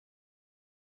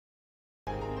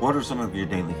What are some of your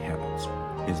daily habits?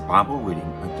 Is Bible reading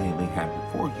a daily habit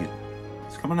for you?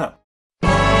 It's coming up.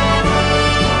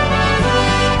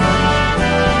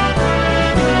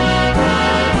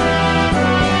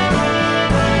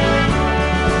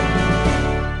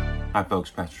 Hi folks,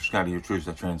 Pastor Scotty, your Truths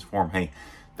That Transform. Hey,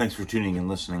 thanks for tuning and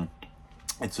listening.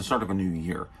 It's the start of a new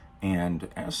year, and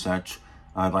as such,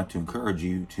 I'd like to encourage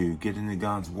you to get into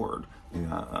God's Word,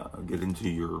 get into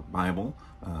your Bible.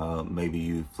 Maybe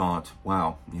you thought,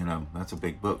 wow, that's a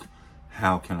big book.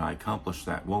 How can I accomplish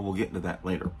that? Well, we'll get into that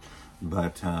later.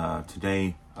 But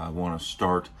today, I want to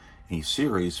start a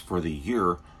series for the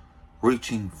year,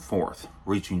 Reaching Forth.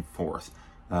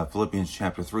 Philippians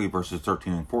chapter 3, verses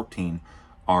 13 and 14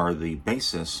 are the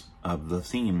basis of the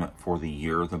theme for the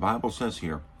year. The Bible says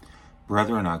here,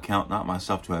 "Brethren, I count not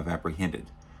myself to have apprehended,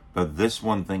 but this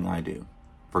one thing I do,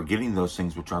 forgetting those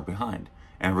things which are behind,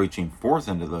 and reaching forth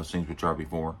into those things which are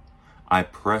before, I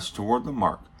press toward the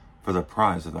mark for the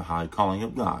prize of the high calling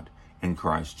of God in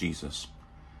Christ Jesus."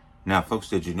 Now, folks,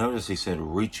 did you notice he said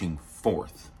reaching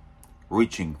forth?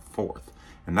 Reaching forth.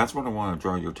 And that's what I want to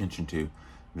draw your attention to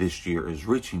this year, is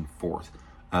reaching forth.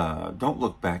 Don't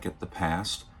look back at the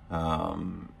past,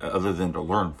 other than to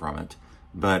learn from it,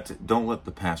 but don't let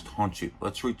the past haunt you.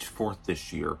 Let's reach forth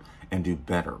this year and do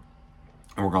better.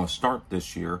 And we're going to start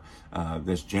this year,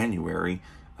 this January,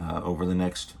 over the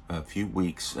next few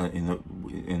weeks in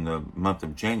the month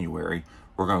of January.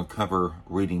 We're going to cover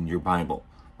reading your Bible.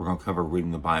 We're going to cover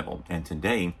reading the Bible. And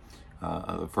today,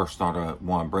 the first thought I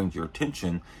want to bring to your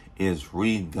attention is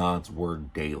read God's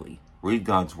Word daily. Read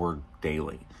God's Word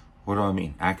daily. What do I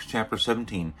mean? Acts chapter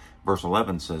 17, verse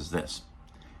 11 says this,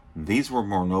 "These were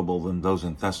more noble than those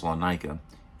in Thessalonica,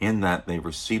 in that they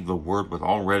received the word with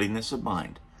all readiness of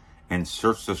mind, and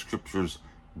searched the scriptures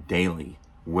daily,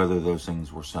 whether those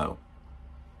things were so."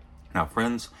 Now,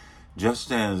 friends,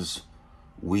 just as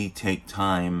we take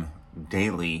time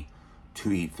daily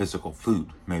to eat physical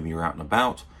food, maybe you're out and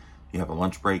about, you have a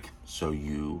lunch break, so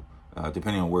you,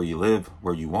 depending on where you live,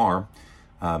 where you are,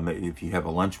 if you have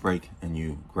a lunch break and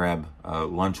you grab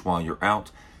lunch while you're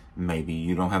out, maybe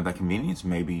you don't have that convenience.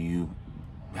 Maybe you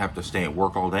have to stay at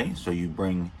work all day, so you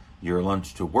bring your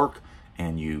lunch to work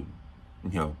and you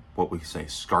what we say,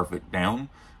 scarf it down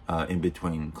in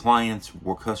between clients,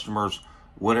 work customers,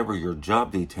 whatever your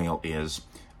job detail is.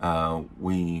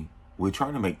 We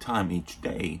try to make time each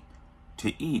day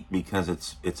to eat because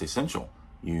it's essential.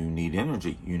 You need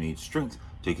energy, you need strength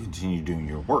to continue doing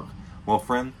your work. Well,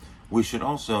 friend, we should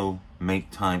also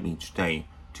make time each day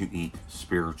to eat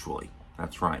spiritually.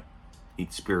 That's right,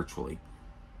 eat spiritually.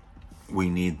 We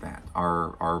need that.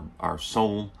 Our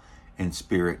soul and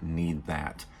spirit need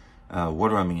that. What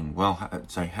do I mean? Well,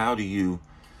 say, how do you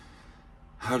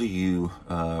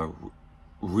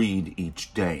read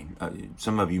each day?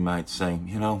 Some of you might say,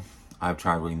 I've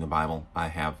tried reading the Bible.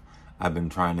 I've been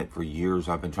trying it for years.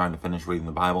 I've been trying to finish reading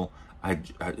the Bible.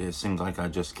 It seems like I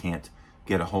just can't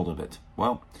get a hold of it.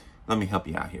 Well, let me help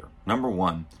you out here. Number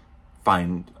one,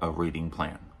 find a reading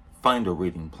plan. Find a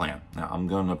reading plan. Now, I'm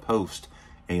going to post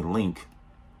a link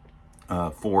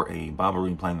for a Bible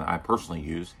reading plan that I personally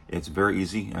use. It's very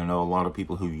easy. I know a lot of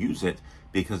people who use it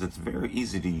because it's very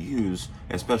easy to use,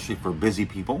 especially for busy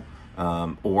people,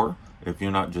 or if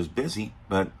you're not just busy,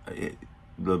 but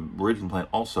the reading plan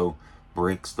also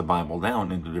breaks the Bible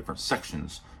down into different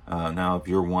sections. Now, if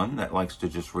you're one that likes to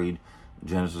just read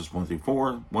Genesis 1 through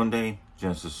 4 one day,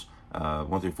 Genesis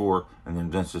 1 through 4, and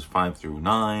then Genesis 5 through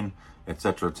 9,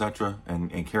 etc.,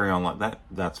 and carry on like that,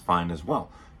 that's fine as well.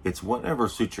 It's whatever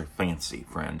suits your fancy,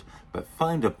 friend. But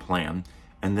find a plan,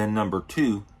 and then number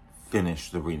two, finish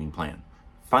the reading plan.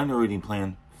 Find a reading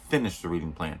plan, finish the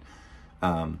reading plan.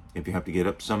 If you have to get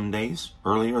up some days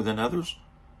earlier than others,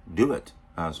 do it.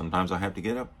 Sometimes I have to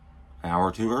get up an hour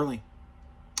or two early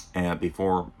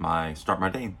before I start my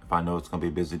day. If I know it's going to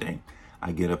be a busy day,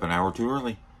 I get up an hour or two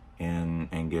early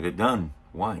and get it done.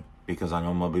 Why? Because I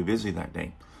know I'm going to be busy that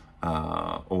day.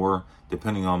 Or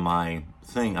depending on my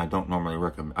thing, I don't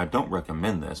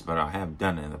recommend this, but I have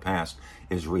done it in the past,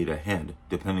 is read ahead,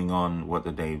 depending on what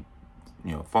the day,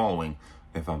 following,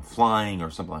 if I'm flying or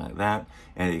something like that,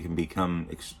 and it can become,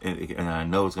 and I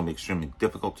know it's going to be extremely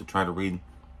difficult to try to read,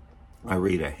 I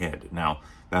read ahead. Now,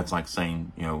 that's like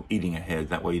saying, eating ahead,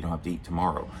 that way you don't have to eat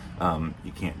tomorrow.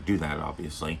 You can't do that,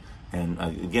 obviously. And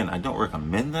again, I don't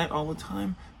recommend that all the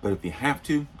time, but if you have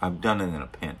to, I've done it in a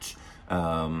pinch.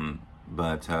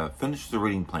 But finish the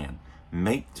reading plan.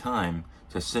 Make time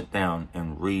to sit down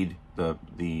and read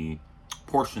the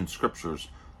portion scriptures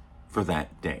for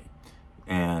that day.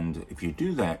 And if you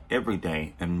do that every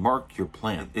day and mark your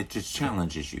plan, it just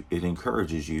challenges you. It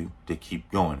encourages you to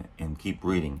keep going and keep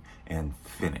reading and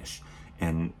finish.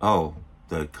 And the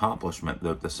accomplishment,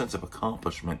 the sense of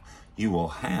accomplishment you will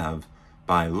have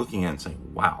by looking at it and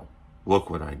saying, wow, look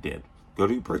what I did. Go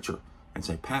to your preacher and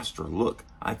say, Pastor, look,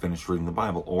 I finished reading the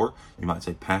Bible. Or you might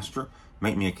say, Pastor,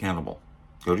 make me accountable.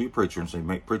 Go to your preacher and say,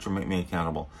 Preacher, make me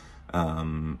accountable.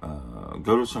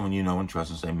 Go to someone you know and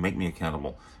trust and say, make me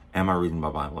accountable. Am I reading my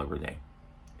Bible every day?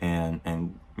 And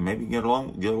maybe get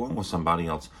along with somebody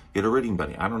else. Get a reading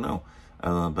buddy. I don't know.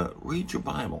 But read your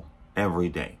Bible every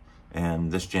day.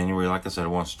 And this January, like I said, I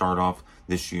want to start off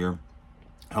this year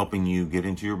helping you get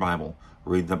into your Bible,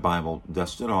 read the Bible,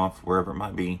 dust it off, wherever it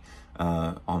might be,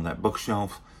 on that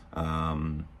bookshelf,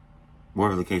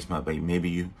 whatever the case might be.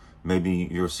 Maybe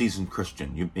you're a seasoned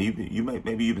Christian.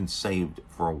 Maybe you've been saved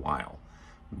for a while,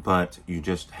 but you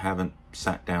just haven't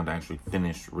sat down to actually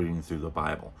finish reading through the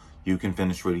Bible. You can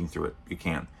finish reading through it. You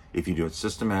can, if you do it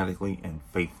systematically and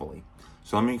faithfully.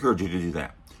 So let me encourage you to do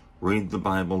that. Read the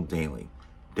Bible daily.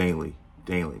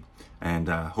 And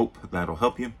hope that'll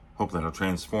help you. Hope that'll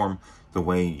transform the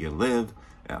way you live.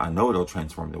 I know it'll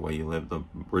transform the way you live. The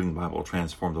reading the Bible will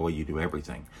transform the way you do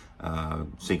everything.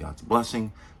 See God's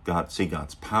blessing, see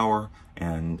God's power,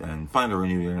 and find a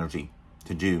renewed energy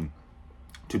to do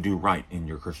right in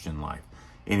your Christian life.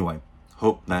 Anyway,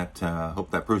 hope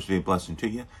that proves to be a blessing to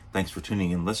you. Thanks for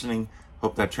tuning in, listening.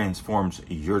 Hope that transforms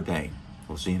your day.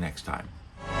 We'll see you next time.